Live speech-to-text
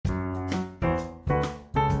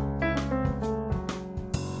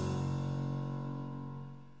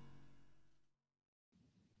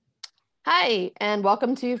Hi, and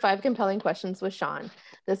welcome to Five Compelling Questions with Sean.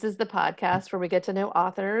 This is the podcast where we get to know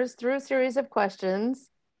authors through a series of questions,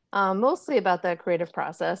 mostly about the creative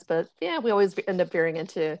process, but yeah, we always end up veering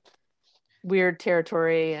into weird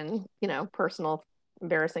territory and, personal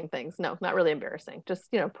embarrassing things. No, not really embarrassing,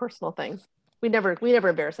 just, personal things. We never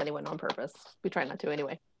embarrass anyone on purpose. We try not to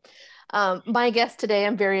anyway. My guest today,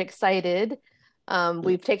 I'm very excited.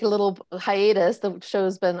 We've taken a little hiatus. The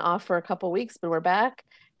show's been off for a couple weeks, but we're back.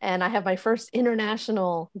 And I have my first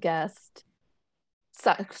international guest,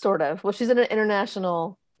 sort of. Well, she's in an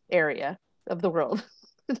international area of the world.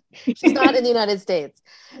 She's not in the United States.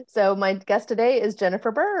 So my guest today is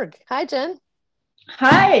Jennifer Berg. Hi, Jen.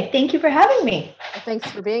 Hi, thank you for having me. Thanks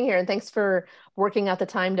for being here and thanks for working out the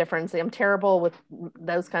time difference. I'm terrible with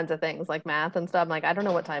those kinds of things like math and stuff. I'm like, I don't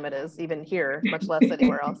know what time it is, even here, much less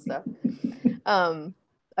anywhere else. So um,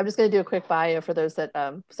 I'm just going to do a quick bio for those that,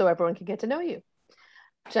 so everyone can get to know you.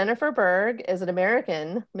 Jennifer Berg is an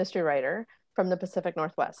American mystery writer from the Pacific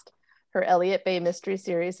Northwest. Her Elliott Bay Mystery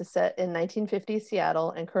Series is set in 1950s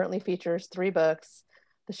Seattle and currently features three books: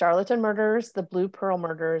 The Charlatan Murders, The Blue Pearl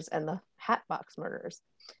Murders, and The Hatbox Murders.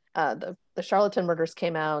 The Charlatan Murders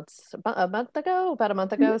came out about a month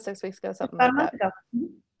ago, 6 weeks ago, something About a like month that. ago.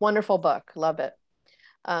 Wonderful book, love it.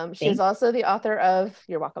 She is Thank also the author of,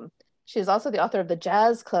 you're welcome. She is also the author of the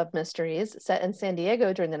Jazz Club Mysteries, set in San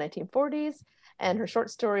Diego during the 1940s, and her short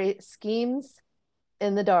story Schemes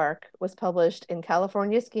in the Dark was published in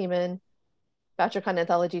California Schemin' BoucherCon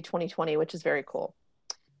Anthology 2020, which is very cool.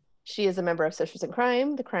 She is a member of Sisters in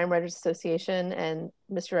Crime, the Crime Writers Association, and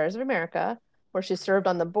Mystery Writers of America, where she served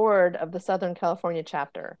on the board of the Southern California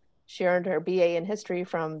chapter. She earned her BA in history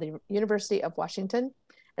from the University of Washington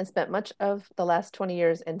and spent much of the last 20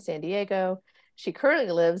 years in San Diego. She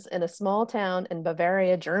currently lives in a small town in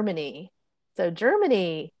Bavaria, Germany. So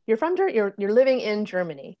Germany, you're living in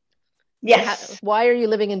Germany. And Yes. why are you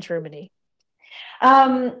living in Germany?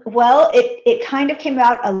 Well, it kind of came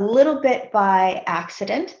about a little bit by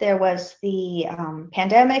accident. There was the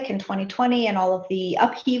pandemic in 2020 and all of the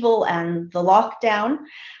upheaval and the lockdown.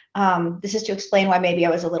 This is to explain why maybe I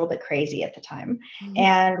was a little bit crazy at the time.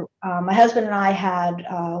 And my husband and I had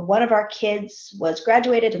one of our kids was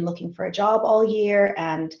graduated and looking for a job all year,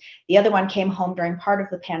 and the other one came home during part of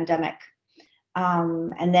the pandemic.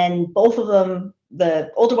 And then both of them,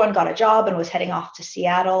 the older one got a job and was heading off to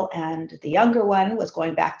Seattle, and the younger one was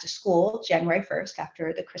going back to school January 1st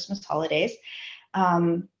after the Christmas holidays.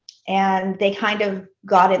 Um, and they kind of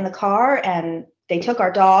got in the car and they took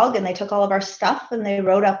our dog and they took all of our stuff and they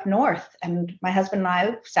rode up north. And my husband and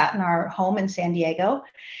I sat in our home in San Diego,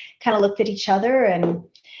 kind of looked at each other, and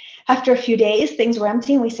after a few days, things were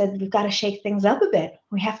empty, and we said, we've got to shake things up a bit.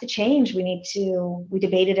 We have to change. We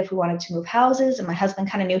debated if we wanted to move houses, and my husband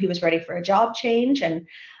kind of knew he was ready for a job change. And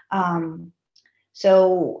um,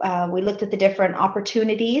 we looked at the different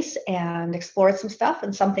opportunities and explored some stuff,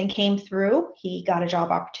 and something came through. He got a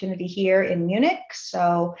job opportunity here in Munich.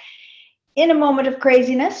 So, in a moment of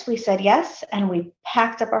craziness, we said yes, and we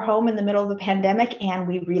packed up our home in the middle of the pandemic and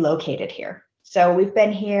we relocated here. So, we've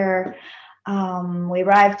been here we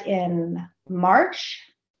arrived in March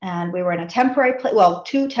and we were in a temporary place, well,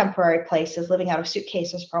 two temporary places, living out of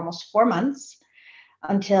suitcases for almost 4 months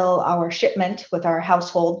until our shipment with our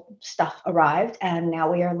household stuff arrived. And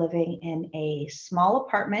now we are living in a small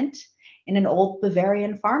apartment in an old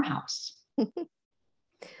Bavarian farmhouse.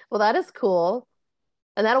 Well, that is cool.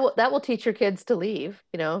 And that will teach your kids to leave.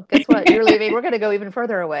 Guess what? You're leaving. We're going to go even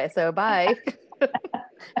further away. So bye.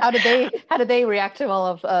 How did they react to all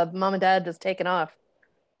of mom and dad just taking off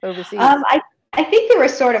overseas? I think they were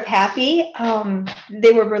sort of happy.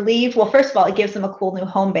 They were relieved. Well, first of all, it gives them a cool new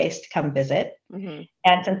home base to come visit. Hmm.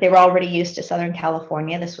 And since they were already used to Southern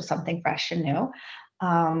California, this was something fresh and new.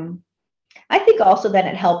 Um, I think also then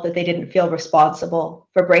it helped that they didn't feel responsible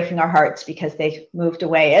for breaking our hearts because they moved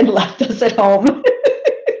away and left us at home.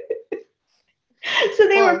 So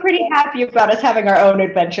they were Well, pretty happy about us having our own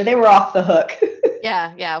adventure. They were off the hook.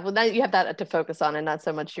 yeah, yeah. Well, now you have that to focus on, and not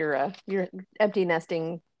so much your empty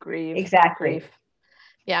nesting grief. Exactly.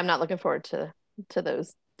 Yeah, I'm not looking forward to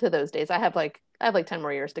those days. I have like 10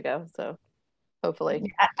 more years to go, so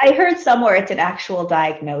hopefully. I heard somewhere it's an actual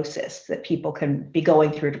diagnosis that people can be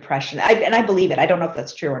going through depression. And I believe it. I don't know if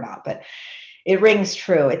that's true or not, but it rings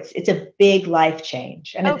true. It's a big life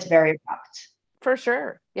change and Oh, it's very abrupt. for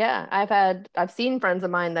sure. Yeah, I've seen friends of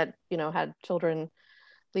mine that, had children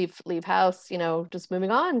leave house, just moving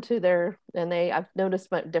on to I've noticed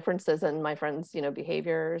my differences in my friends,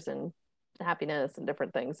 behaviors and happiness and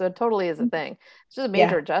different things. So it totally is a thing. It's just a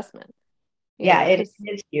major Yeah. adjustment. Yeah, it is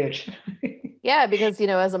huge. Yeah, because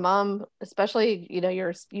as a mom, especially,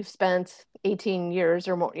 you've spent 18 years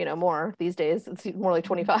or more, more these days. It's more like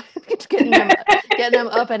 25, getting them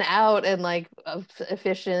up and out and like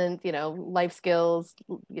efficient, life skills,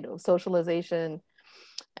 socialization.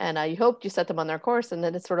 And you hope you set them on their course, and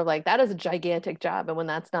then it's sort of like that is a gigantic job. And when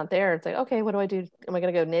that's not there, it's like, okay, what do I do? Am I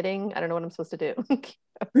going to go knitting? I don't know what I'm supposed to do.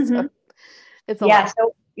 So it's a Yeah, lot.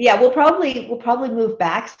 so yeah, we'll probably move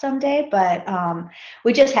back someday, but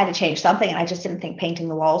we just had to change something, and I just didn't think painting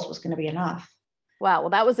the walls was going to be enough. Wow,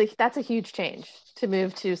 well, that's a huge change to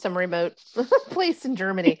move to some remote place in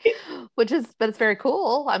Germany, but it's very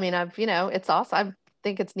cool. I mean, it's awesome. I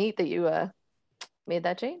think it's neat that you made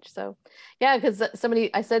that change. So, yeah, because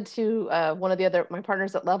I said to one of my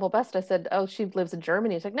partners at Level Best, I said, "Oh, she lives in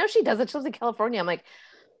Germany." He's like, "No, she doesn't. She lives in California." I'm like,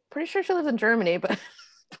 "Pretty sure she lives in Germany," but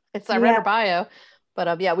I read Yeah. her bio,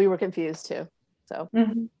 but yeah, we were confused too. So.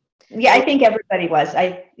 Mhm. Yeah, I think everybody was.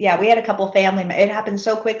 Yeah, we had a couple of it happened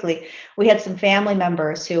so quickly. We had some family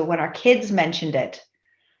members who, when our kids mentioned it,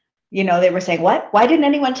 they were saying, "What? Why didn't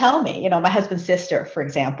anyone tell me?" My husband's sister, for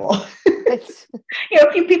example.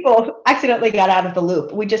 A few people accidentally got out of the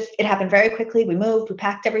loop. It happened very quickly. We moved, we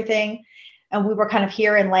packed everything, and we were kind of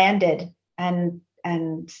here and landed and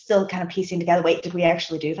still kind of piecing together, wait, did we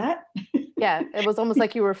actually do that? Yeah, it was almost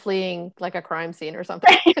like you were fleeing like a crime scene or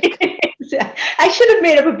something. I should have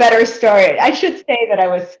made up a better story. I should say that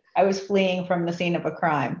I was fleeing from the scene of a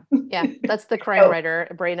crime. Yeah, that's the crime writer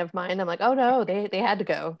brain of mine. I'm like, oh no, they had to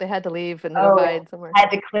go. They had to leave and go hide somewhere. I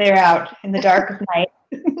had to clear out in the dark of night.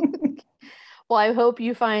 Well, I hope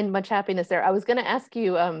you find much happiness there. I was going to ask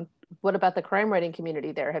you, what about the crime writing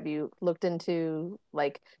community there? Have you looked into,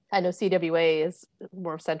 like, I know CWA is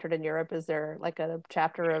more centered in Europe. Is there like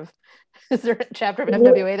is there a chapter of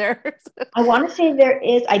MWA there? I want to say there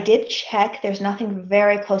is. I did check. There's nothing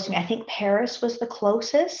very close to me. I think Paris was the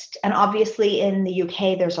closest. And obviously in the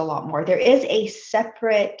UK, there's a lot more. There is a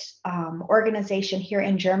separate organization here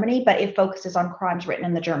in Germany, but it focuses on crimes written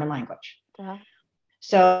in the German language. Uh-huh.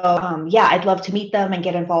 So yeah, I'd love to meet them and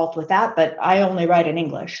get involved with that, but I only write in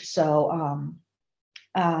English. So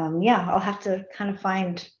yeah, I'll have to kind of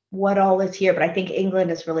find what all is here, but I think England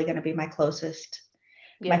is really going to be my closest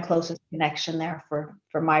connection there for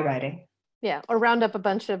my writing. Yeah, or round up a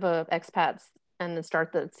bunch of expats and then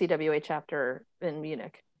start the CWA chapter in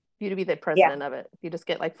Munich. You to be the president of it. You just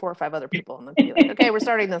get like 4 or 5 other people and then be like, okay, we're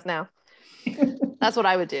starting this now. That's what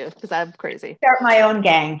I would do because I'm crazy. Start my own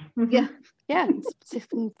gang. Yeah. Yeah.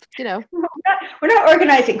 We're not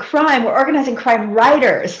organizing crime. We're organizing crime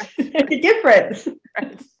writers. There's a difference.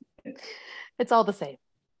 Right. It's all the same.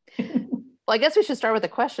 Well, I guess we should start with a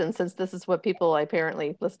question since this is what people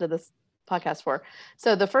apparently listen to this podcast for.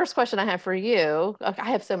 So the first question I have for you,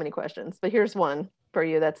 I have so many questions, but here's one for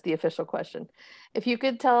you. That's the official question. If you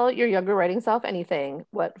could tell your younger writing self anything,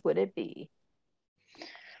 what would it be?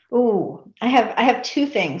 Ooh, I have 2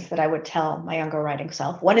 things that I would tell my younger writing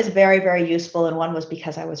self. One is very, very useful, and one was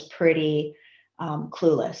because I was pretty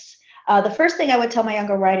clueless. The first thing I would tell my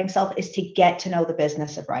younger writing self is to get to know the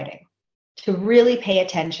business of writing, to really pay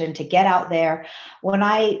attention, to get out there. When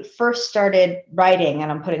I first started writing,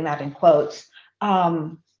 and I'm putting that in quotes,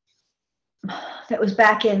 that was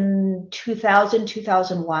back in 2000,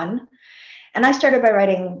 2001. And I started by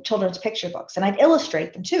writing children's picture books, and I'd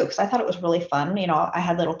illustrate them too, because I thought it was really fun. I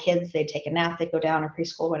had little kids, they'd take a nap, they'd go down to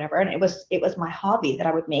preschool, whatever. And it was my hobby that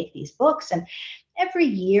I would make these books. And every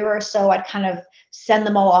year or so, I'd kind of send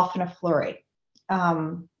them all off in a flurry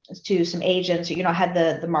to some agents. I had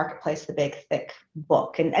the marketplace, the big, thick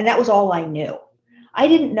book. And that was all I knew. I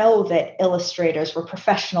didn't know that illustrators were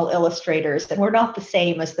professional illustrators and were not the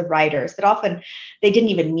same as the writers, that often they didn't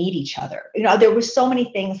even meet each other. There were so many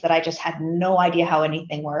things that I just had no idea how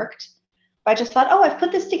anything worked. But I just thought, I've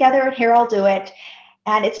put this together and here I'll do it.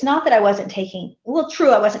 And it's not that I wasn't taking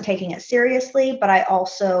it seriously, but I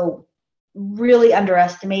also really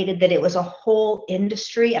underestimated that it was a whole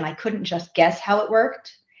industry and I couldn't just guess how it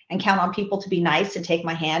worked and count on people to be nice and take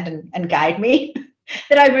my hand and guide me.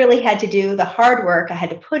 That I really had to do the hard work. I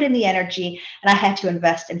had to put in the energy and I had to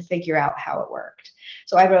invest and figure out how it worked.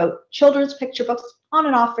 So I wrote children's picture books on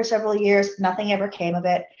and off for several years. Nothing ever came of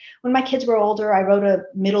it. When my kids were older, I wrote a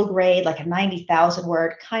middle grade, like a 90,000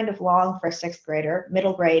 word, kind of long for a 6th grader,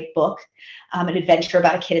 middle grade book, an adventure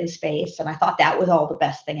about a kid in space. And I thought that was all the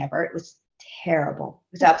best thing ever. It was terrible.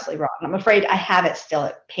 It was absolutely wrong. I'm afraid I have it still.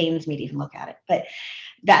 It pains me to even look at it, but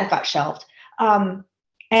that got shelved.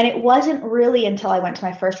 And it wasn't really until I went to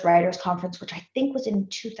my first writers conference, which I think was in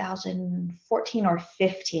 2014 or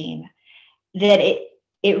 15, that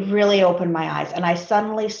it really opened my eyes. And I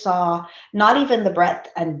suddenly saw not even the breadth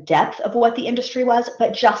and depth of what the industry was,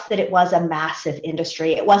 but just that it was a massive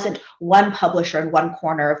industry. It wasn't one publisher in one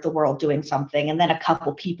corner of the world doing something and then a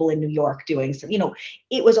couple people in New York doing some,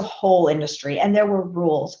 it was a whole industry, and there were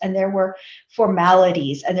rules and there were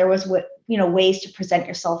formalities and there was ways to present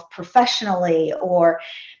yourself professionally, or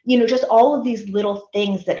just all of these little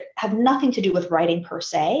things that have nothing to do with writing per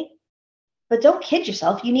se. But don't kid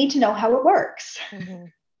yourself, you need to know how it works. Mm-hmm.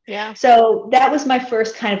 Yeah. So that was my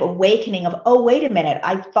first kind of awakening of, oh, wait a minute,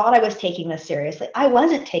 I thought I was taking this seriously. I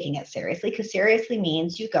wasn't taking it seriously, because seriously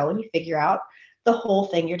means you go and you figure out the whole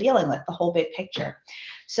thing you're dealing with, the whole big picture.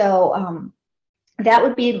 So that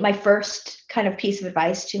would be my first kind of piece of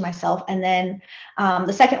advice to myself. And then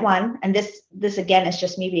the second one, and this again is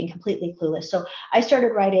just me being completely clueless. So I started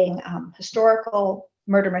writing historical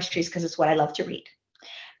murder mysteries because it's what I love to read.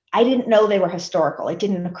 I didn't know they were historical. It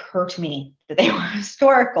didn't occur to me that they were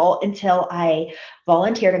historical until I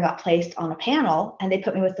volunteered and got placed on a panel, and they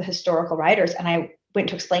put me with the historical writers, and I went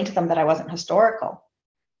to explain to them that I wasn't historical.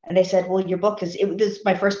 And they said, well, your book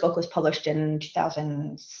my first book was published in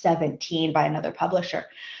 2017 by another publisher.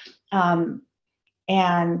 And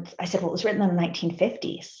I said, well, it was written in the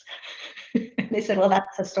 1950s. And they said, well,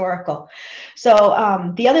 that's historical.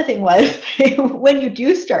 So the other thing was, when you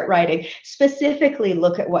do start writing, specifically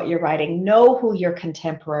look at what you're writing. Know who your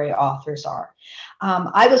contemporary authors are. I'm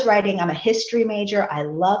a history major. I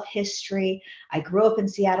love history. I grew up in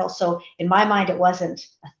Seattle. So in my mind, it wasn't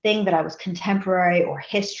a thing that I was contemporary or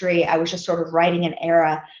history. I was just sort of writing an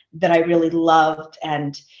era that I really loved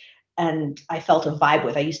and I felt a vibe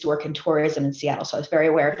with. I used to work in tourism in Seattle, so I was very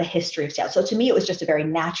aware of the history of Seattle. So to me, it was just a very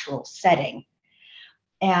natural setting.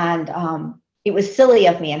 And it was silly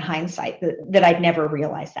of me in hindsight that I'd never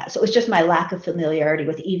realized that. So it was just my lack of familiarity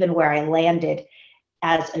with even where I landed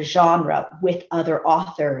as a genre with other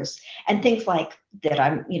authors, and things like that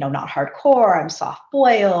I'm, not hardcore, I'm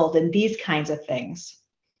soft-boiled, and these kinds of things.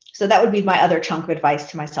 So that would be my other chunk of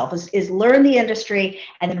advice to myself is learn the industry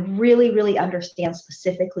and then really, really understand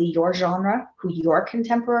specifically your genre, who your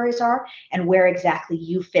contemporaries are, and where exactly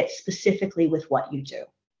you fit specifically with what you do.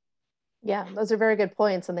 Yeah, those are very good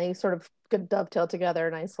points, and they sort of could dovetail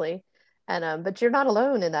together nicely. And but you're not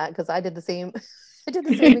alone in that, because I did the same. I did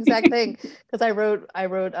the same exact thing, because I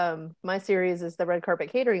wrote my series is the Red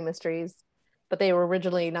Carpet Catering Mysteries, but they were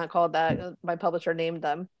originally not called that. My publisher named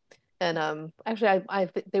them. And actually,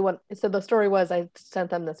 so the story was I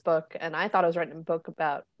sent them this book, and I thought I was writing a book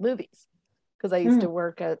about movies, because I used to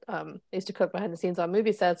work I used to cook behind the scenes on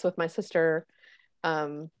movie sets with my sister.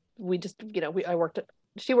 We just,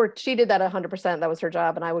 she did that 100%. That was her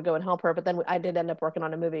job, and I would go and help her. But then I did end up working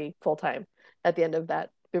on a movie full time at the end of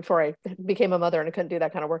that, before I became a mother and I couldn't do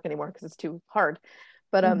that kind of work anymore because it's too hard.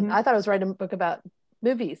 But I thought I was writing a book about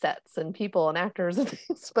movie sets and people and actors and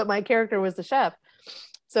things, but my character was the chef.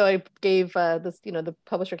 So I gave this, the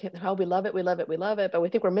publisher came, oh, we love it, we love it, we love it, but we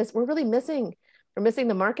think we're really missing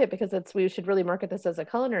the market, because we should really market this as a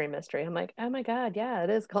culinary mystery. I'm like, oh my God, yeah, it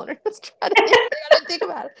is culinary mystery. I didn't think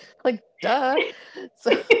about it. Like, duh.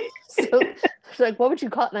 So like, what would you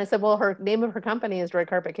call it? And I said, well, her name of her company is Red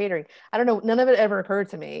Carpet Catering. I don't know. None of it ever occurred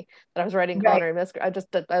to me that I was writing culinary mystery. I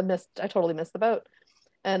totally missed the boat.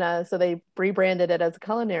 And so they rebranded it as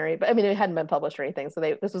culinary, but I mean, it hadn't been published or anything. So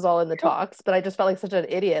this was all in the talks, but I just felt like such an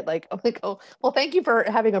idiot. Like, I'm like, oh, well, thank you for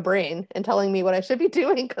having a brain and telling me what I should be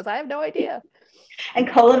doing, because I have no idea. And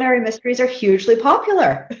culinary mysteries are hugely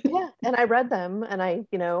popular. Yeah. And I read them, and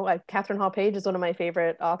Catherine Hall Page is one of my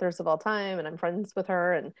favorite authors of all time. And I'm friends with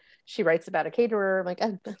her, and she writes about a caterer. I'm like,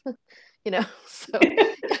 so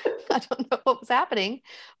I don't know what was happening,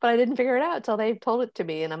 but I didn't figure it out until they told it to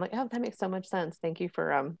me. And I'm like, oh, that makes so much sense. Thank you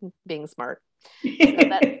for being smart.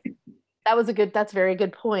 So that's a very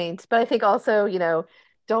good point. But I think also,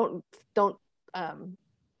 don't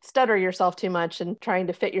stutter yourself too much and trying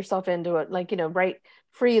to fit yourself into it, like, write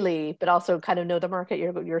freely, but also kind of know the market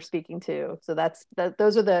you're speaking to. So that's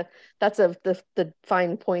the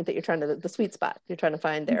fine point that you're trying to, the sweet spot you're trying to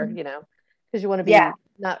find there, because you want to be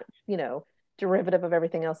not, derivative of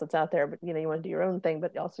everything else that's out there, but you want to do your own thing,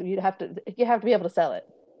 but also you have to be able to sell it.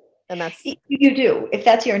 And that's, you do, if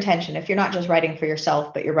that's your intention, if you're not just writing for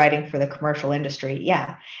yourself, but you're writing for the commercial industry.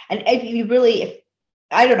 Yeah. And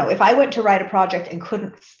I don't know, if I went to write a project and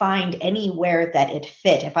couldn't find anywhere that it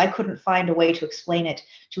fit, if I couldn't find a way to explain it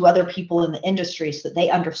to other people in the industry so that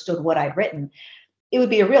they understood what I'd written, it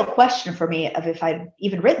would be a real question for me of if I'd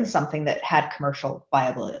even written something that had commercial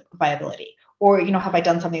viability. Or, have I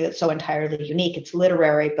done something that's so entirely unique, it's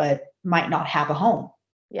literary, but might not have a home?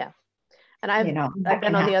 Yeah. And I've that been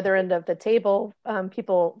can on the happen. other end of the table.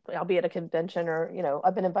 People, I'll be at a convention, or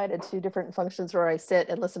I've been invited to different functions where I sit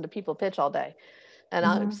and listen to people pitch all day. And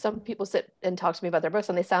Mhm. some people sit and talk to me about their books,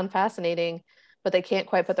 and they sound fascinating, but they can't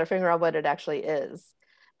quite put their finger on what it actually is.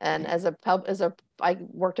 And I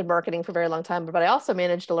worked in marketing for a very long time, but I also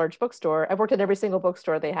managed a large bookstore. I've worked in every single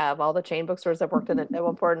bookstore they have, all the chain bookstores I've worked in at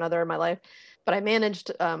one point or another in my life. But I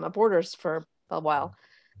managed a Borders for a while,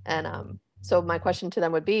 and so my question to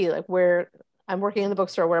them would be like, where I'm working in the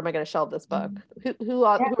bookstore, where am I going to shelve this book? Who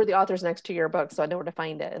are the authors next to your book, so I know where to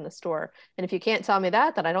find it in the store? And if you can't tell me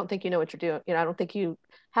that, then I don't think you know what you're doing. I don't think you.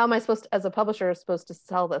 How am I supposed to, as a publisher, supposed to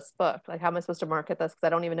sell this book? Like, how am I supposed to market this? Because I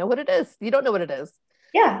don't even know what it is. You don't know what it is.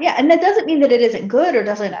 Yeah, and that doesn't mean that it isn't good or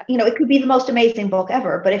doesn't, Exactly. it could be the most amazing book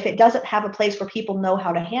ever, but if it doesn't have a place where people know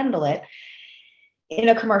how to handle it in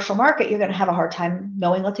a commercial market, you're going to have a hard time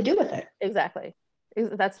knowing what to do with it. Exactly.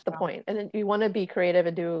 That's the So, point. And then you want to be creative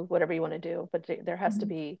and do whatever you want to do, but there has to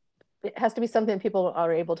be it has to be something people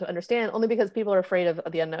are able to understand, only because people are afraid of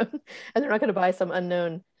the unknown and they're not going to buy some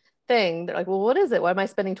unknown thing. They're like, well, what is it? Why am I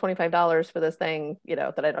spending $25 for this thing,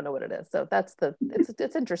 that I don't know what it is? So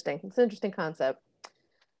it's interesting. It's an interesting concept.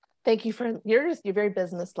 Thank you for you're very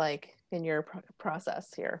business-like in your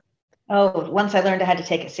process here. Oh, once I learned I had to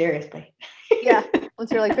take it seriously. Yeah.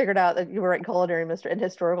 Once you're like figured out that you were writing culinary mystery and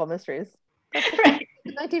historical mysteries. That's Right.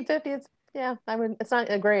 1950s. Yeah, I mean, it's not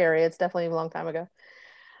a gray area. It's definitely a long time ago.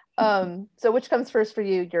 So which comes first for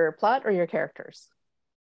you, your plot or your characters?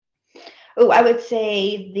 Oh, I would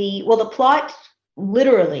say the plot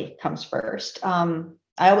literally comes first. I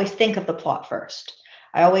always think of the plot first.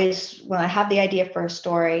 When I have the idea for a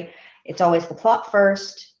story, it's always the plot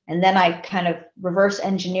first, and then I kind of reverse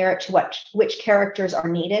engineer it to which characters are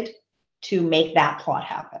needed to make that plot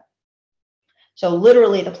happen. So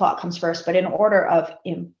literally the plot comes first, but in order of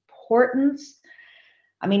importance,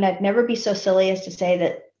 I mean, I'd never be so silly as to say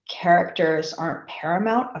that characters aren't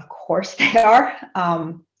paramount. Of course they are.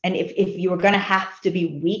 And if you were going to have to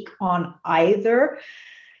be weak on either,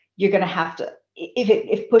 you're going to have to,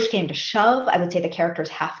 if push came to shove, I would say the characters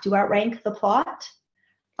have to outrank the plot.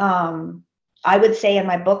 I would say in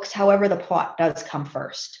my books, however, the plot does come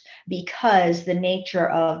first because the nature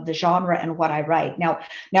of the genre and what I write. Now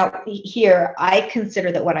here, I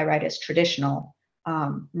consider that what I write is traditional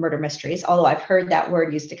murder mysteries, although I've heard that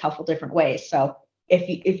word used a couple different ways. So if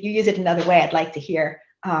you use it another way, I'd like to hear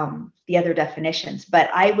the other definitions.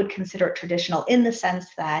 But I would consider it traditional in the sense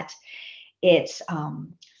that it's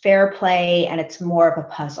fair play and it's more of a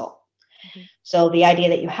puzzle. Mm-hmm. So the idea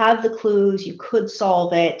that you have the clues, you could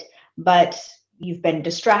solve it, but you've been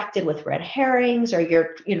distracted with red herrings, or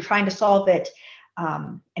you're trying to solve it,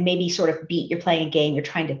 and maybe sort of you're playing a game, you're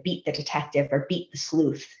trying to beat the detective or beat the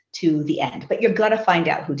sleuth to the end, but you're going to find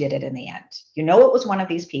out who did it in the end. It was one of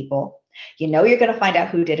these people. You're going to find out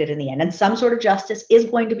who did it in the end, and some sort of justice is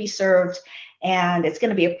going to be served, and it's going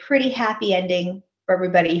to be a pretty happy ending for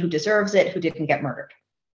everybody who deserves it, who didn't get murdered.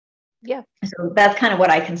 Yeah. So that's kind of what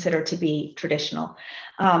I consider to be traditional.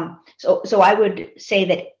 So I would say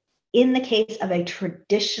that in the case of a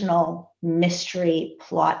traditional mystery,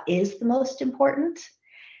 plot is the most important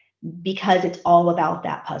because it's all about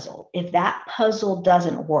that puzzle. If that puzzle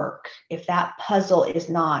doesn't work, if that puzzle is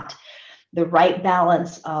not the right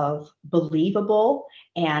balance of believable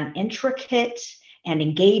and intricate and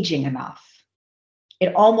engaging enough,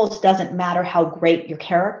 it almost doesn't matter how great your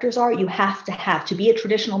characters are. You have to be a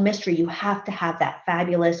traditional mystery, you have to have that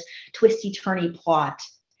fabulous twisty turny plot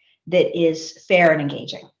that is fair and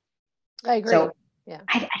engaging. I agree. So yeah,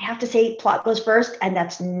 I have to say plot goes first, and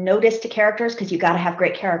that's no diss to characters because you got to have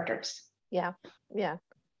great characters. Yeah.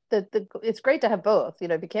 It's great to have both,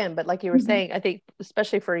 if you can, but like you were saying, I think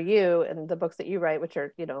especially for you and the books that you write, which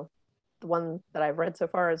are, the one that I've read so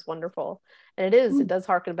far is wonderful. And it does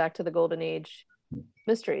harken back to the golden age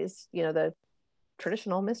mysteries, the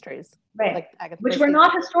traditional mysteries. Right. Like Agatha Which Christie. were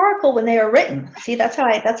not historical when they were written. See, that's how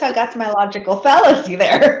I got to my logical fallacy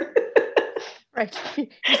there. Right. You're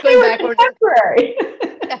just going backwards. Contemporary.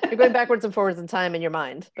 Yeah, you're going backwards and forwards in time in your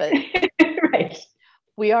mind. But right.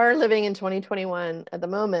 We are living in 2021 at the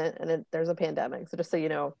moment, and there's a pandemic. So just so you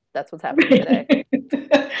know, that's what's happening today.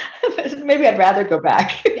 Maybe I'd rather go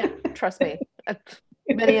back. Yeah, trust me.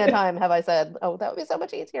 Many a time have I said, "Oh, that would be so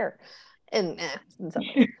much easier," and in some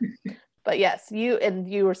ways. But yes, you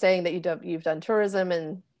were saying that you've done tourism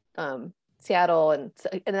in Seattle, and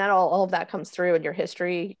that all of that comes through in your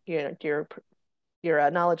history,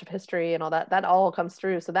 your knowledge of history and all that. That all comes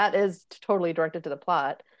through. So that is totally directed to the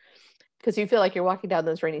plot, because you feel like you're walking down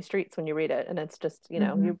those rainy streets when you read it, and it's just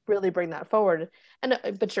you really bring that forward. And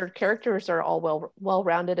but your characters are all well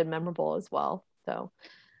rounded and memorable as well. So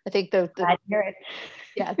I think the I hear it.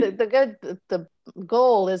 yeah, the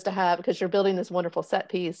goal is to have, because you're building this wonderful set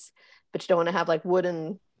piece, but you don't want to have like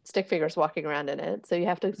wooden stick figures walking around in it. So you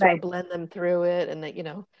have to sort of Right. blend them through it, and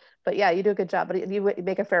that, but yeah, you do a good job. But you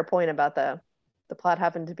make a fair point about the plot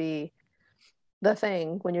having to be the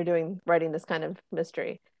thing when you're writing this kind of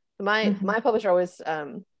mystery. My Mhm. publisher always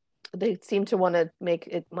they seem to want to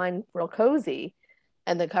make mine real cozy,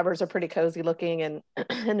 and the covers are pretty cozy looking, and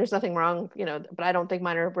and there's nothing wrong, but I don't think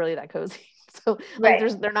mine are really that cozy. So like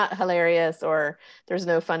Right. they're not hilarious, or there's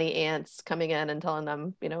no funny ants coming in and telling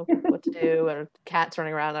them, what to do, or cats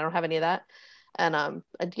running around. I don't have any of that. And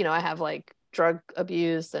I have like drug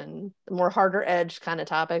abuse and more harder edge kind of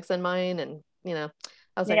topics in mine. And I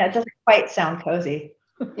was like, Yeah, it doesn't quite sound cozy.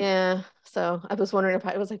 yeah. So I was wondering if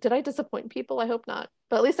I was like, did I disappoint people? I hope not.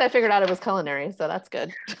 But at least I figured out it was culinary, so that's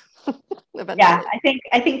good. Yeah, Eventually.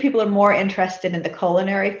 I think people are more interested in the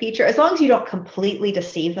culinary feature, as long as you don't completely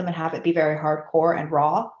deceive them and have it be very hardcore and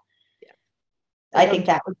raw. Yeah. I Like, think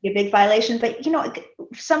that would be a big violation. But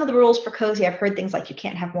some of the rules for cozy, I've heard things like you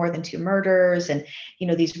can't have more than 2 murders, and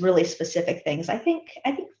these really specific things. I think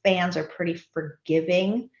fans are pretty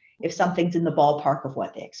forgiving if something's in the ballpark of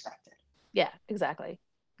what they expected. yeah, exactly.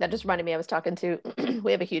 That just reminded me, I was talking to,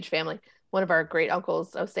 we have a huge family. One of our great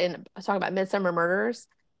uncles, I was talking about Midsummer Murders.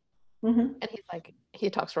 Hmm. And he's like, he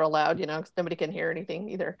talks real loud, because nobody can hear anything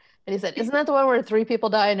either. And he said, isn't that the one where 3 people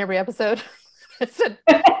die in every episode? I said,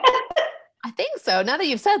 I think so. Now that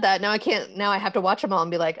you've said that, now I can't, now I have to watch them all and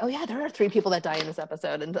be like, oh yeah, there are 3 people that die in this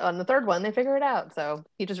episode. And on the third one, they figure it out. So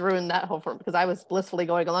he just ruined that whole form, because I was blissfully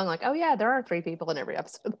going along like, oh yeah, there are 3 people in every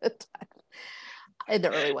episode that die. In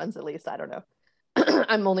the early ones, at least. I don't know.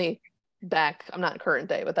 I'm only back, I'm not current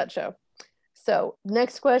day with that show. So,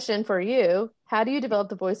 next question for you. How do you develop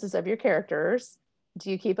the voices of your characters?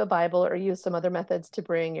 Do you keep a Bible or use some other methods to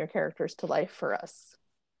bring your characters to life for us?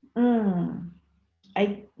 Mm.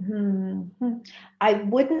 I hmm, hmm. I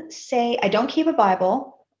wouldn't say I don't keep a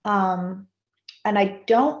Bible, and I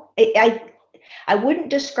don't. I wouldn't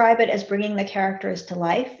describe it as bringing the characters to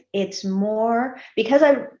life. It's more because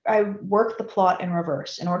I work the plot in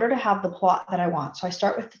reverse in order to have the plot that I want. So I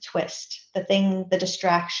start with the twist, the thing, the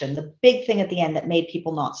distraction, the big thing at the end that made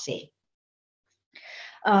people not see.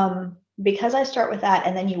 Because I start with that,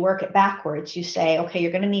 and then you work it backwards. You say, okay,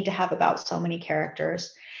 you're going to need to have about so many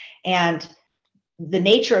characters, and the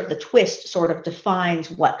nature of the twist sort of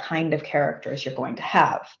defines what kind of characters you're going to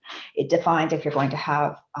have. It defines if you're going to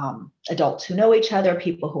have adults who know each other,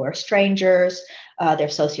 people who are strangers, their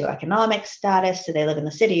socioeconomic status, do they live in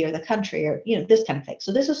the city or the country, or this kind of thing.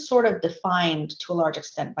 So this is sort of defined to a large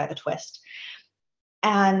extent by the twist.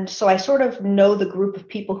 And so I sort of know the group of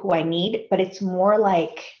people who I need, but it's more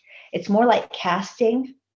like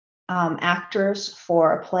casting actors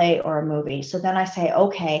for a play or a movie. So then I say,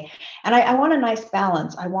 okay, and I want a nice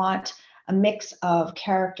balance. I want a mix of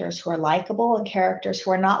characters who are likable and characters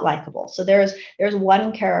who are not likable. So there's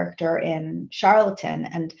one character in Charlatan,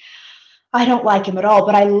 and I don't like him at all,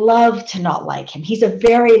 but I love to not like him. He's a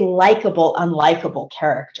very likable, unlikable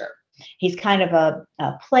character. He's kind of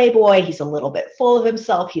a playboy. He's a little bit full of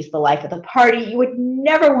himself. He's the life of the party. You would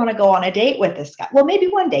never want to go on a date with this guy. Well, maybe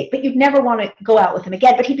one date, but you'd never want to go out with him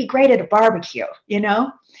again. But he'd be great at a barbecue,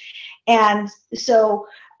 And so,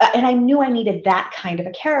 and I knew I needed that kind of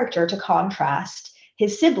a character to contrast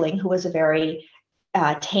his sibling, who was a very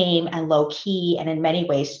tame and low key, and in many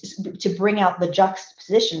ways to bring out the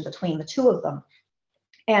juxtaposition between the two of them.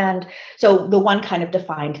 And so the one kind of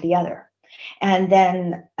defined the other. And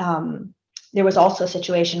then there was also a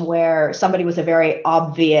situation where somebody was a very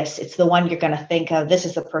obvious, it's the one you're going to think of. This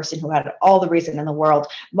is the person who had all the reason in the world,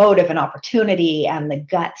 motive and opportunity and the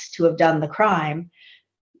guts to have done the crime.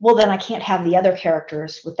 Well, then I can't have the other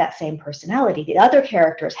characters with that same personality. The other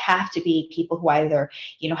characters have to be people who either,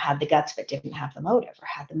 had the guts but didn't have the motive, or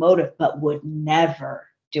had the motive but would never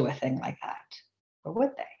do a thing like that. Or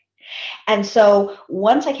would they? And so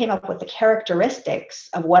once I came up with the characteristics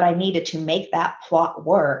of what I needed to make that plot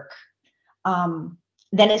work, then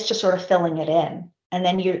it's just sort of filling it in. And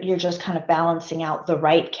then you're just kind of balancing out the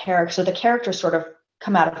right character. So the characters sort of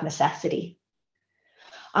come out of necessity.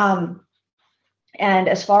 And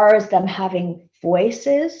as far as them having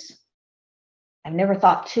voices, I've never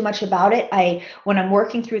thought too much about it. When I'm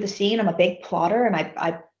working through the scene, I'm a big plotter, and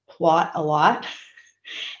I plot a lot.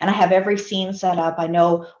 And I have every scene set up. I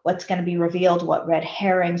know what's going to be revealed, what red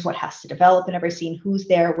herrings, what has to develop in every scene, who's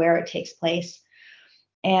there, where it takes place.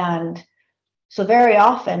 And So very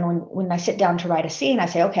often when I sit down to write a scene, I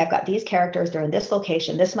say, okay, I've got these characters, they're in this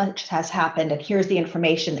location, this much has happened, and here's the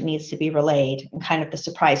information that needs to be relayed, and kind of the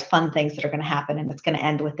surprise fun things that are going to happen, and it's going to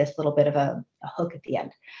end with this little bit of a hook at the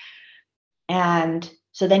end. And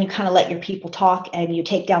so then you kind of let your people talk, and you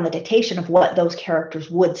take down the dictation of what those characters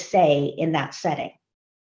would say in that setting.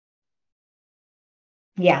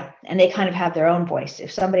 Yeah, and they kind of have their own voice.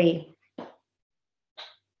 If somebody,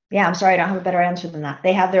 yeah, I'm sorry, I don't have a better answer than that.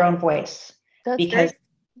 They have their own voice. That's because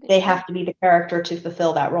they have to be the character to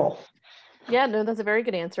fulfill that role. Yeah, no, that's a very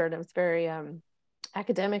good answer, and it was very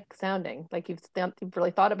academic sounding. Like you've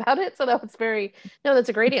really thought about it, so that was very that's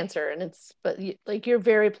a great answer, and it's like you're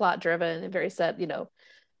very plot driven and very set.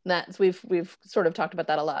 That's we've sort of talked about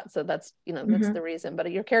that a lot, so that's that's the reason.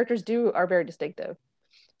 But your characters are very distinctive.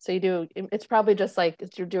 So it's probably just like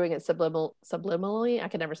you're doing it subliminally. I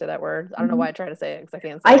can never say that word. I don't know why I try to say it because I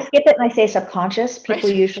can't say I skip it and I say subconscious. People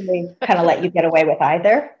usually kind of let you get away with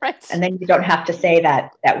either. Right. And then you don't have to say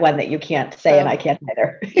that one that you can't say, and I can't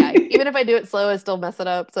either. Yeah, even if I do it slow, I still mess it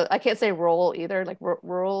up. So I can't say rural either, like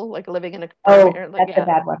rural, like living in a that's a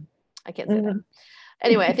bad one. I can't say that.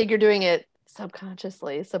 Anyway, I think you're doing it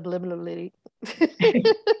subconsciously, subliminally.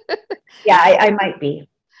 Yeah, I might be.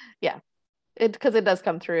 Yeah. Because it does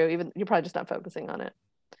come through, even you're probably just not focusing on it.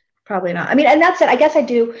 Probably not. I mean, and that's it. I guess I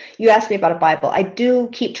do. You asked me about a Bible. I do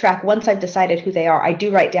keep track. Once I've decided who they are, I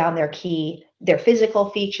do write down their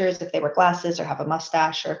physical features, if they wear glasses or have a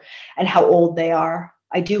mustache, and how old they are.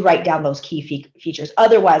 I do write down those key features.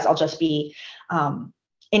 Otherwise, I'll just be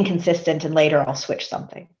inconsistent, and later I'll switch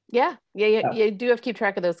something. Yeah. You do have to keep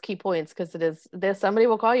track of those key points, because somebody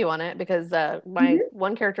will call you on it, because my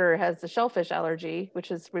one character has the shellfish allergy,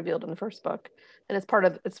 which is revealed in the first book, and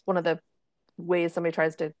it's one of the ways somebody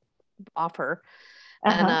tries to off her.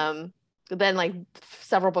 And then like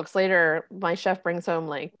several books later, my chef brings home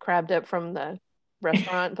like crab dip from the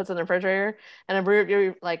restaurant, puts it in the refrigerator, and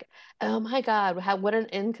you're like, oh my God, what an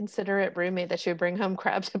inconsiderate roommate that she would bring home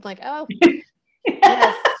crab dip. I'm like, oh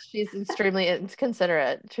yes, she's extremely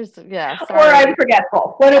inconsiderate. Sorry. Or I'm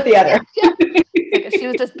forgetful. One or the other. Like she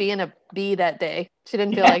was just being a bee that day. She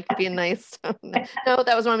didn't feel like being nice. No,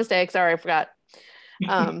 that was my mistake. Sorry, I forgot.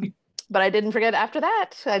 But I didn't forget after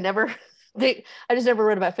that. I just never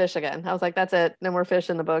wrote about fish again. I was like, that's it. No more fish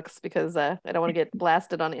in the books, because I don't want to get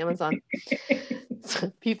blasted on Amazon.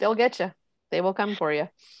 So, they'll get you. They will come for you.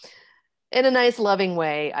 In a nice, loving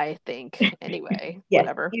way, I think. Anyway, yes,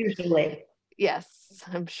 whatever. Usually. Yes,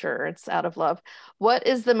 I'm sure it's out of love. What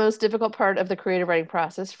is the most difficult part of the creative writing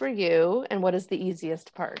process for you, and what is the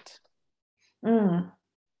easiest part? I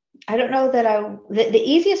don't know that the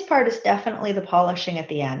easiest part is definitely the polishing at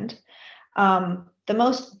the end. The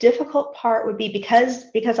most difficult part would be because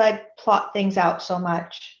I plot things out so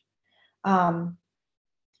much. And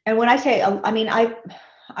when I say, I mean, I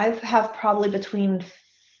have probably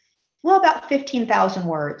about 15,000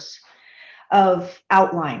 words of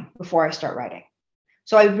outline before I start writing.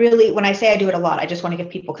 So when I say I do it a lot, I just want to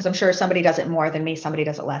give people, because I'm sure somebody does it more than me, somebody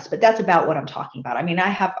does it less, but that's about what I'm talking about. I mean, I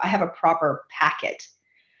have a proper packet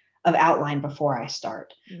of outline before I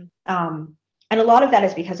start. And a lot of that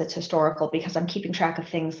is because it's historical, because I'm keeping track of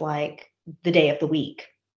things like the day of the week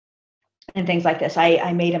and things like this.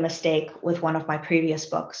 I made a mistake with one of my previous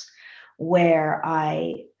books where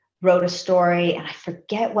I wrote a story, and I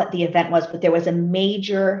forget what the event was, but there was a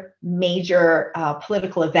major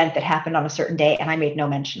political event that happened on a certain day, and I made no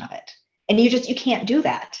mention of it. And you can't do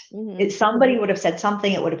that. Somebody would have said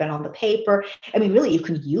something, it would have been on the paper. I mean, really, you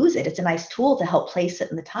can use it. It's a nice tool to help place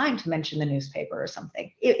it in the time to mention the newspaper or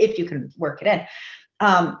something, if you can work it in.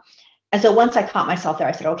 And so once I caught myself there,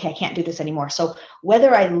 I said, okay, I can't do this anymore. So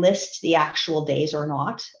whether I list the actual days or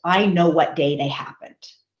not, I know what day they happened.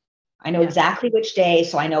 I know exactly which day.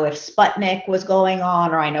 So I know if Sputnik was going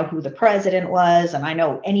on, or I know who the president was, and I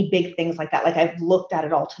know any big things like that. Like, I've looked at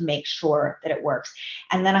it all to make sure that it works.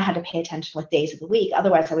 And then I had to pay attention with days of the week.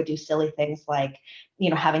 Otherwise I would do silly things like,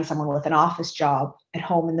 having someone with an office job at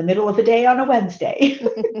home in the middle of the day on a Wednesday.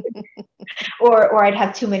 or I'd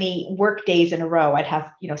have too many work days in a row. I'd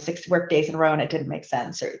have, 6 work days in a row, and it didn't make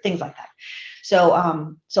sense, or things like that. So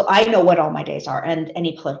I know what all my days are, and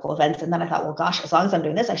any political events. And then I thought, well, gosh, as long as I'm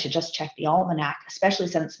doing this, I should just check the almanac, especially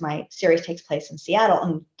since my series takes place in Seattle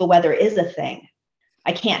and the weather is a thing.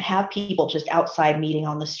 I can't have people just outside meeting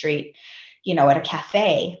on the street, at a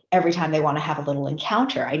cafe every time they want to have a little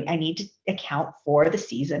encounter. I need to account for the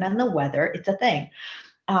season and the weather. It's a thing.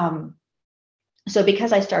 So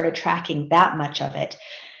because I started tracking that much of it,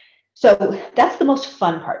 So that's the most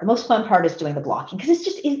fun part. The most fun part is doing the blocking, because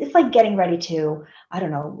it's like getting ready to, I don't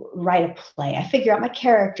know, write a play. I figure out my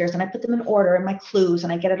characters and I put them in order and my clues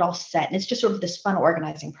and I get it all set. And it's just sort of this fun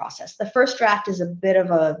organizing process. The first draft is a bit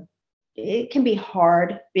of it can be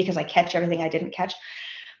hard because I catch everything I didn't catch.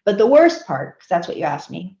 But the worst part, because that's what you asked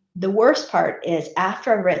me, the worst part is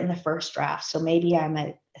after I've written the first draft. So maybe I'm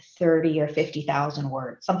at 30 or 50,000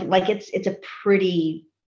 words, something like it's a pretty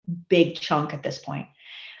big chunk at this point.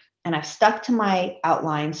 And I've stuck to my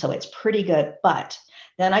outline, so it's pretty good. But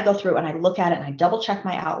then I go through and I look at it and I double check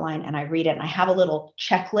my outline and I read it. And I have a little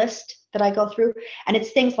checklist that I go through. And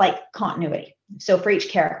it's things like continuity. So for each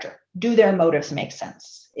character, do their motives make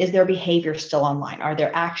sense? Is their behavior still online? Are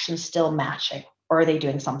their actions still matching? Or are they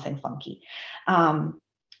doing something funky?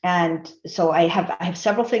 And so I have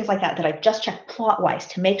several things like that I just check plot wise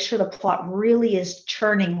to make sure the plot really is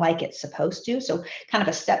churning like it's supposed to. So kind of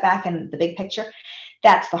a step back in the big picture.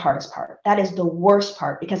 That's the hardest part. That is the worst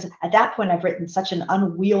part, because at that point I've written such an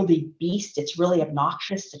unwieldy beast. It's really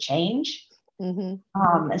obnoxious to change.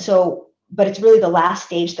 Mm-hmm. And so, but it's really the last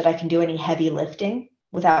stage that I can do any heavy lifting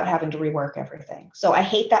without having to rework everything. So I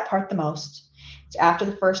hate that part the most. It's after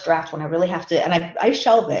the first draft when I really have to, and I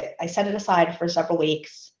shelve it. I set it aside for several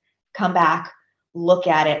weeks, come back, look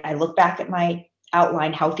at it. I look back at my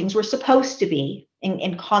outline, how things were supposed to be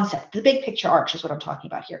in concept. The big picture arch is what I'm talking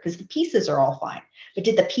about here, because the pieces are all fine. But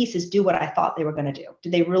did the pieces do what I thought they were going to do?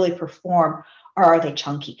 Did they really perform, or are they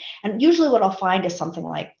chunky? And usually what I'll find is something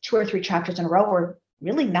like 2 or 3 chapters in a row where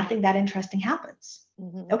really nothing that interesting happens.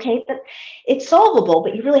 Mm-hmm. Okay, but it's solvable,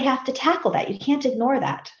 but you really have to tackle that. You can't ignore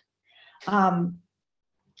that.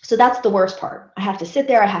 So that's the worst part. I have to sit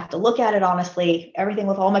there. I have to look at it honestly. Everything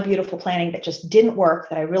with all my beautiful planning that just didn't work,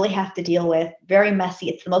 that I really have to deal with. Very messy.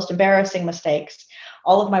 It's the most embarrassing mistakes.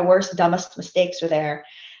 All of my worst, dumbest mistakes are there.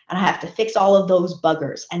 And I have to fix all of those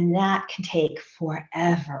buggers. And that can take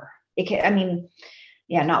forever.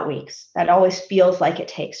 Not weeks. That always feels like it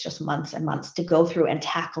takes just months and months to go through and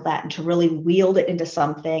tackle that and to really wield it into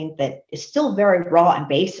something that is still very raw and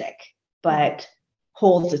basic, but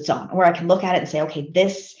holds its own, where I can look at it and say, okay,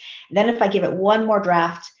 this, and then if I give it one more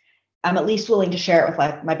draft, I'm at least willing to share it with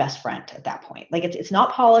like my best friend at that point. Like it's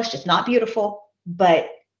not polished, it's not beautiful, but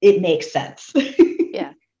it makes sense.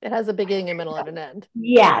 Yeah. It has a beginning, a middle, and an end.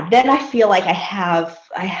 Yeah. Then I feel like I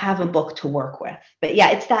have a book to work with. But yeah,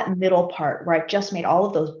 it's that middle part where I've just made all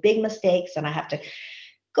of those big mistakes and I have to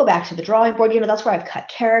go back to the drawing board. That's where I've cut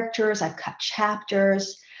characters, I've cut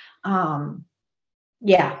chapters.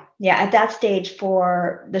 Yeah. At that stage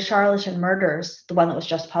for the Charlatan Murders, the one that was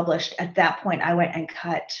just published, at that point, I went and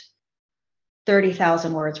cut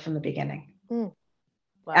 30,000 words from the beginning.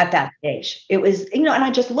 Wow. At that stage. It was, and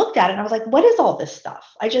I just looked at it and I was like, what is all this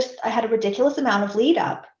stuff? I had a ridiculous amount of lead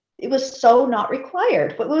up. It was so not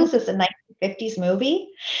required. What was this, a 1950s movie?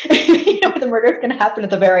 The murder is going to happen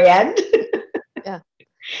at the very end. Yeah.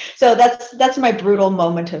 So that's my brutal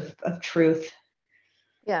moment of truth.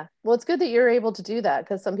 Yeah. Well, it's good that you're able to do that,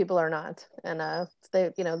 because some people are not. And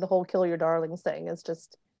they, the whole kill your darlings thing is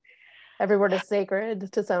just, every word is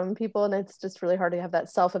sacred to some people. And it's just really hard to have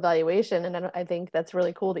that self-evaluation. And I think that's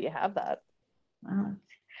really cool that you have that.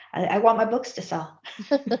 I want my books to sell.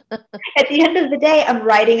 At the end of the day, I'm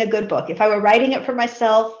writing a good book. If I were writing it for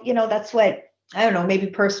myself, that's what, I don't know, maybe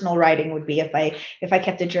personal writing would be if I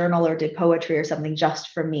kept a journal or did poetry or something just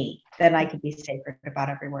for me, then I could be sacred about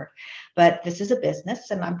every word. But this is a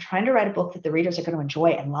business and I'm trying to write a book that the readers are going to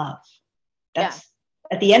enjoy and love.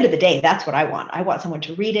 At the end of the day, that's what I want. I want someone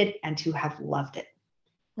to read it and to have loved it.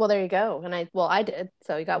 Well, there you go. And I did.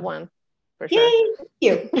 So you got one. For sure. Yay, thank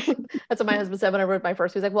you. That's what my husband said when I wrote my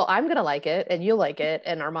first. He was like, well, I'm going to like it and you'll like it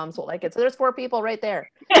and our moms will like it. So there's 4 people right there.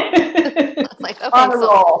 It's like, okay,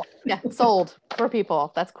 sold. Yeah, sold. 4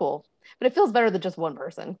 people. That's cool. But it feels better than just one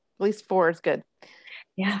person. At least 4 is good.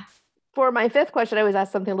 Yeah. For my 5th question, I always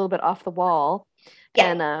ask something a little bit off the wall.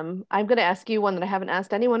 Yeah. And I'm going to ask you one that I haven't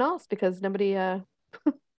asked anyone else because nobody, I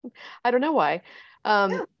don't know why.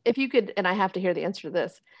 If you could, and I have to hear the answer to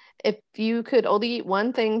this, if you could only eat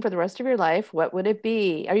one thing for the rest of your life, what would it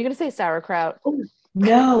be? Are you going to say sauerkraut? Oh,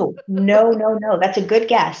 no. That's a good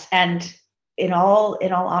guess. And in all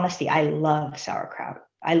honesty, I love sauerkraut.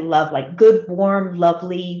 I love like good, warm,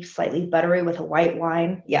 lovely, slightly buttery with a white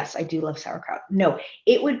wine. Yes, I do love sauerkraut. No,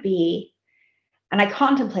 it would be, and I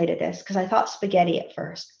contemplated this because I thought spaghetti at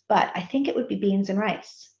first, but I think it would be beans and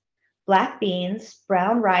rice. Black beans,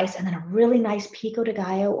 brown rice, and then a really nice pico de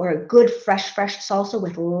gallo or a good fresh salsa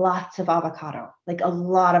with lots of avocado, like a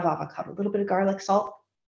lot of avocado, a little bit of garlic salt.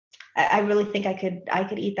 I really think I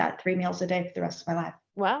could eat that 3 meals a day for the rest of my life.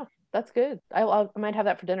 Wow, that's good. I might have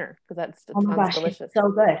that for dinner because that sounds delicious. It's so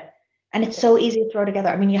good. And it's so easy to throw together.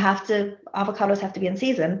 I mean, avocados have to be in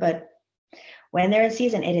season, but when they're in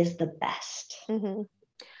season, it is the best. Mm-hmm.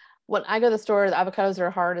 When I go to the store, the avocados are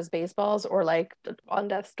hard as baseballs or like on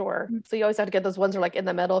death store. So you always have to get those ones that are like in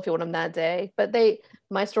the middle if you want them that day. But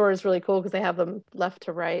my store is really cool because they have them left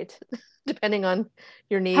to right, depending on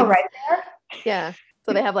your needs. Oh, right there. Yeah.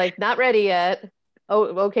 So they have like not ready yet. Oh,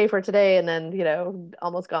 okay for today, and then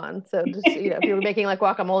almost gone. So just if you were making like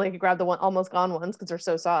guacamole, you could grab the one almost gone ones because they're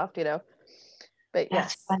so soft. But That's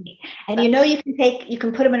yes, funny. And you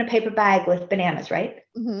can put them in a paper bag with bananas, right?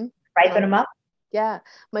 mm-hmm. Ripen them up. Yeah,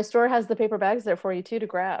 my store has the paper bags there for you too to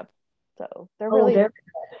grab. So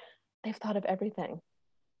they've thought of everything.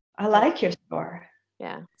 I like your store.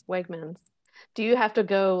 Yeah, it's Wegmans. Do you have to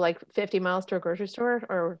go like 50 miles to a grocery store,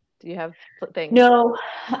 or do you have things? No,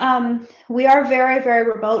 we are very, very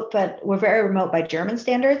remote, but we're very remote by German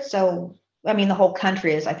standards. So, I mean, the whole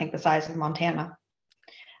country is, I think, the size of Montana.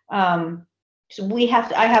 So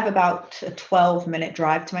I have about a 12-minute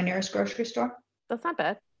drive to my nearest grocery store. That's not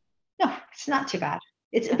bad. No, it's not too bad.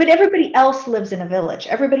 But everybody else lives in a village.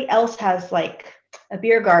 Everybody else has like a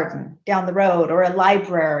beer garden down the road or a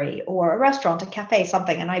library or a restaurant, a cafe,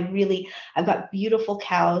 something. And I've got beautiful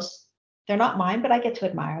cows. They're not mine, but I get to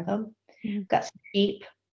admire them. Mm-hmm. Got some sheep,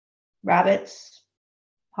 rabbits,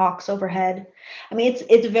 hawks overhead. I mean,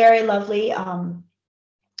 it's very lovely,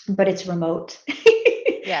 but it's remote.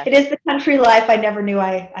 Yeah. It is the country life I never knew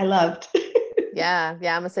I loved. Yeah,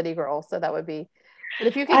 I'm a city girl, so that would be. But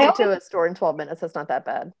if you can get to a store in 12 minutes, that's not that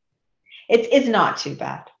bad. It's not too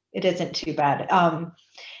bad. It isn't too bad.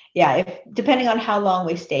 Yeah, depending on how long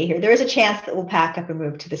we stay here, there is a chance that we'll pack up and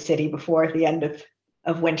move to the city before the end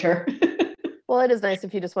of winter. Well, it is nice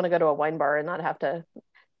if you just want to go to a wine bar and not have to.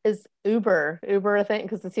 Is Uber a thing?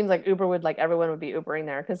 Because it seems like Uber would like everyone would be Ubering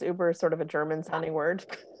there because Uber is sort of a German sounding word.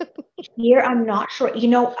 Here, I'm not sure.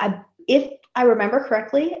 If I remember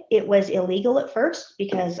correctly, it was illegal at first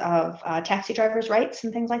because of taxi drivers' rights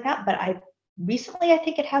and things like that. But I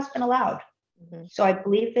think it has been allowed. Mm-hmm. So I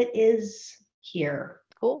believe it is here.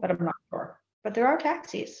 Cool. But I'm not sure. But there are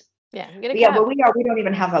taxis. Yeah, but we don't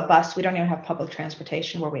even have a bus. We don't even have public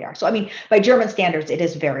transportation where we are. So I mean, by German standards, it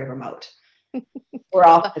is very remote. We're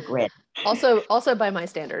off the grid. Also by my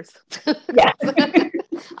standards. Yeah.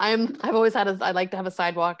 I've always I like to have a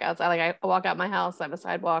sidewalk outside. Like I walk out my house, I have a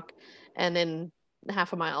sidewalk, and in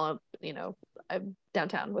half a mile, I'm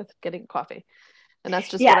downtown with getting coffee. And that's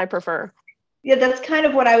just what I prefer. Yeah, that's kind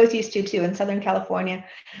of what I was used to too in Southern California.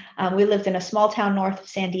 We lived in a small town north of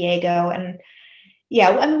San Diego, and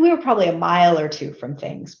I mean, we were probably a mile or two from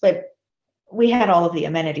things, but we had all of the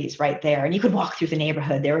amenities right there, and you could walk through the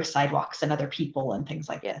neighborhood. There were sidewalks and other people and things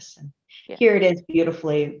like this. And here it is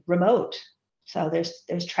beautifully remote. So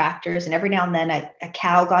there's tractors, and every now and then a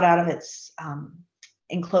cow got out of its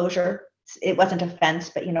enclosure. It wasn't a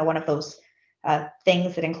fence, but one of those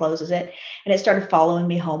things that encloses it, and it started following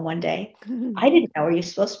me home one day. I didn't know. Are you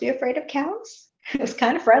supposed to be afraid of cows? It was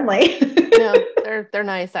kind of friendly. No, they're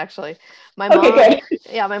nice actually. My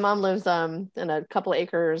mom lives in a couple of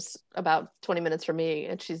acres about 20 minutes from me,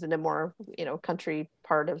 and she's in a more country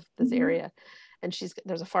part of this area, and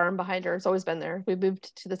there's a farm behind her. It's always been there. We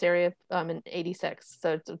moved to this area in '86,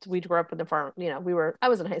 so we grew up in the farm. I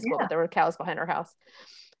was in high school, but there were cows behind our house,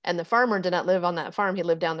 and the farmer did not live on that farm. He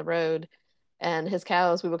lived down the road, and his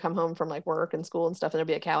cows. We would come home from like work and school and stuff, and there'd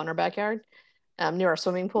be a cow in our backyard. Near our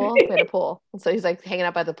swimming pool. We had a pool. And so he's like hanging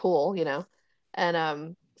out by the pool,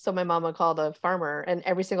 And so my mom would call the farmer, and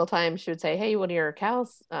every single time she would say, "Hey, one of your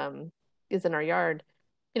cows is in our yard."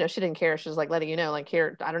 She didn't care. She was like letting you know, like,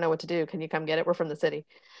 "Here, I don't know what to do. Can you come get it? We're from the city."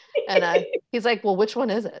 And he's like, "Well, which one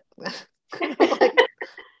is it?"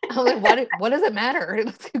 I'm like, what does it matter?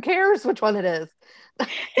 Who cares which one it is?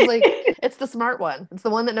 He's like, "It's the smart one. It's the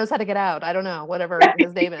one that knows how to get out. I don't know, whatever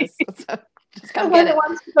his name is." So just come get it. The one that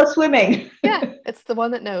wants to go swimming. Yeah, it's the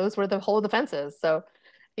one that knows where the hole of the fence is. So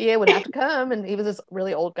he would have to come, and he was this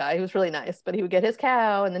really old guy. He was really nice, but he would get his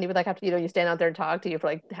cow, and then he would like have to, you stand out there and talk to you for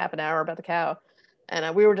like half an hour about the cow.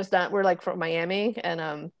 And we're like from Miami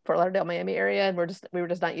and Fort Lauderdale, Miami area, and we were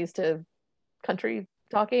just not used to country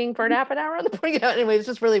talking for half an hour on the point. Anyway, it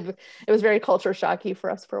was very culture shocky for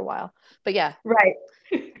us for a while. But yeah, right.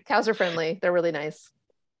 Cows are friendly. They're really nice.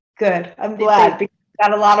 Good. I'm glad because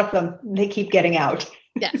got a lot of them. They keep getting out.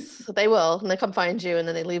 Yes, they will. And they come find you, and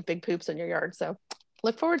then they leave big poops in your yard. So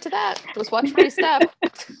look forward to that. Just watch where you step.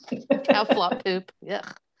 Cow flop poop. Yeah.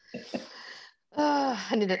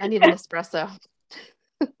 I need an espresso.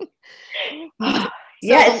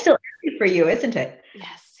 It's still early for you, isn't it?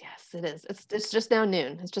 Yes, it is. It's just now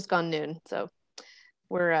noon. It's just gone noon. So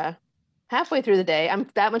we're halfway through the day. I'm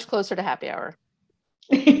that much closer to happy hour.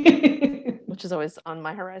 which is always on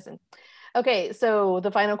my horizon. Okay, so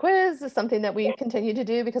the final quiz is something that we continue to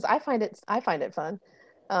do because I find it fun.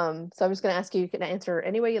 So I'm just going to ask you, you can answer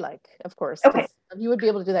any way you like, of course, Okay. because you would be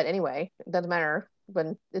able to do that anyway. It doesn't matter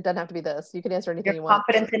when it doesn't have to be this. You can answer anything Your you want.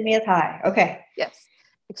 confidence in me is high. Okay. Yes,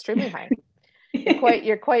 extremely high.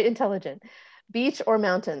 You're quite intelligent. Beach or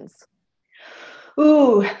mountains?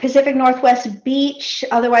 Ooh, Pacific Northwest beach,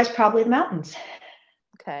 otherwise probably the mountains.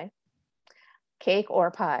 Okay. Cake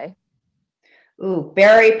or pie? Ooh,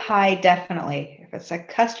 berry pie, definitely. If it's a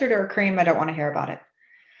custard or a cream, I don't want to hear about it.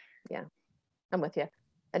 Yeah, I'm with you.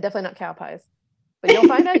 And definitely not cow pies. But you'll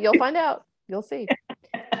find out. You'll find out. You'll see.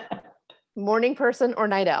 Morning person or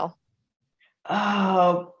night owl?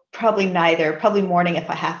 Oh, probably neither. Probably morning if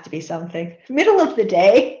I have to be something. Middle of the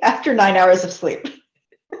day after 9 hours of sleep.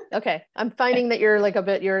 Okay. I'm finding that you're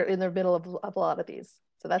in the middle of a lot of these.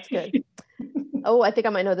 So that's good. Oh, I think I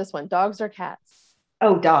might know this one. Dogs or cats?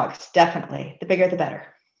 Oh, dogs, definitely. The bigger, the better.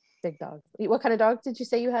 Big dogs. What kind of dog did you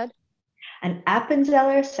say you had? An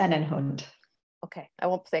Appenzeller Sennenhund. Okay. I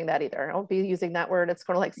won't be saying that either. I won't be using that word. It's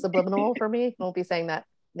kind of like subliminal for me. I won't be saying that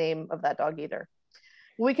name of that dog either.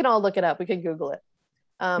 We can all look it up. We can Google it.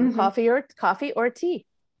 Coffee or tea?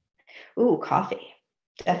 Ooh, coffee.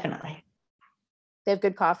 Definitely. They have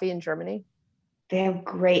good coffee in Germany. They have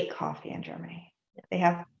great coffee in Germany.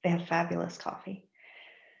 Yeah. They have fabulous coffee.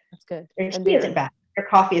 That's good. Their tea isn't bad. Their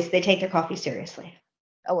coffee they take their coffee seriously.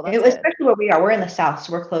 Oh, well, that's good. Especially where we are. We're in the south,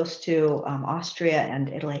 so we're close to Austria and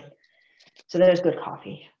Italy. So there's good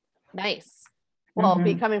coffee. Nice. Well,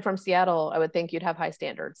 coming from Seattle, I would think you'd have high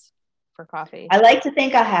standards for coffee. I like to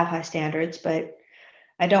think I have high standards, but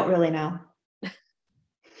I don't really know.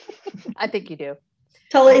 I think you do.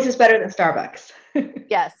 Tully's is better than Starbucks.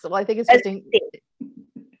 Yes. Well, I think it's just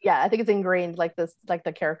I think it's ingrained like this, like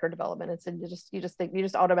the character development. It's you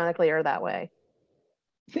just automatically are that way.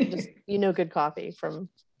 You know good coffee from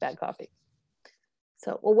bad coffee.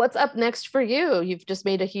 So, well, what's up next for you? You've just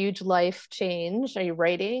made a huge life change. Are you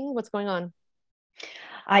writing? What's going on?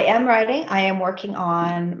 I am writing. I am working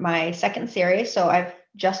on my second series. So I've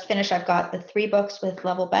just finished. I've got the 3 books with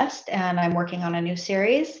Level Best, and I'm working on a new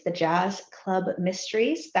series, The Jazz Club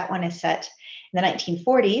Mysteries. That one is set in the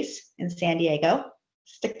 1940s in San Diego.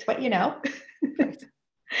 Stick to what you know. Right.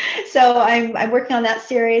 So I'm working on that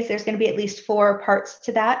series. There's going to be at least 4 parts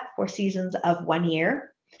to that, 4 seasons of 1 year.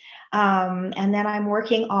 And then I'm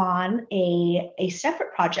working on a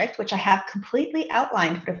separate project, which I have completely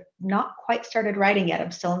outlined, but have not quite started writing yet.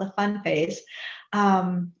 I'm still in the fun phase.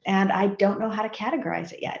 And I don't know how to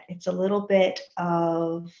categorize it yet. It's a little bit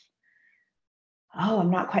of, I'm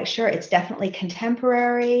not quite sure. It's definitely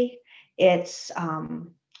contemporary. It's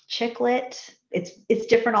chick lit. It's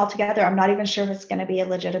different altogether. I'm not even sure if it's going to be a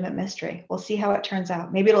legitimate mystery. We'll see how it turns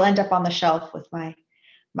out. Maybe it'll end up on the shelf with my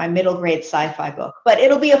middle grade sci-fi book, but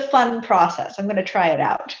it'll be a fun process. I'm going to try it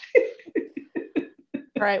out.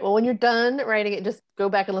 All right. Well, when you're done writing it, just go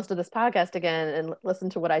back and listen to this podcast again and listen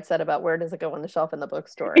to what I said about where does it go on the shelf in the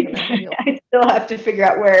bookstore. I still have to figure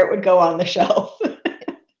out where it would go on the shelf.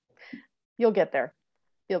 You'll get there.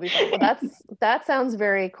 You'll be fine. Well, that sounds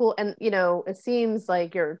very cool. And, it seems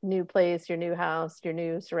like your new place, your new house, your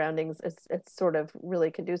new surroundings, it's sort of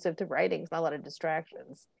really conducive to writing. It's not a lot of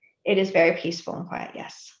distractions. It is very peaceful and quiet.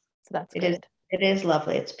 Yes. So that's good. It is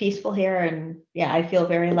lovely. It's peaceful here. And yeah, I feel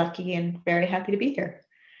very lucky and very happy to be here.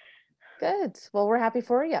 Good. Well, we're happy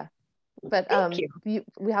for you. But Thank you.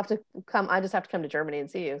 We have to come. I just have to come to Germany and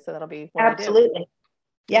see you. So that'll be what absolutely.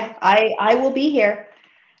 Yeah, I will be here,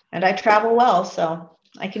 and I travel well, so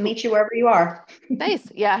I can meet you wherever you are. Nice.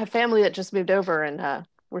 Yeah, I have family that just moved over, and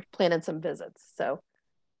we're planning some visits. So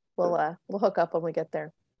we'll hook up when we get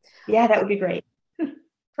there. Yeah, that would be great.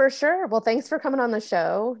 For sure. Well, thanks for coming on the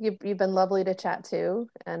show. You've been lovely to chat to,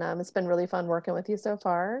 and it's been really fun working with you so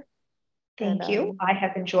far. Thank you. I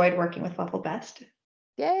have enjoyed working with Level Best.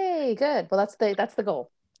 Yay, good. Well, that's the goal.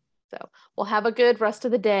 So we'll have a good rest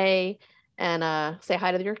of the day, and say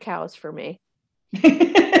hi to your cows for me.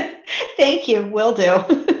 Thank you. Will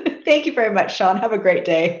do. Thank you very much, Sean. Have a great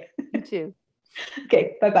day. You too.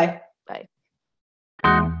 Okay. Bye-bye.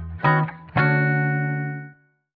 Bye.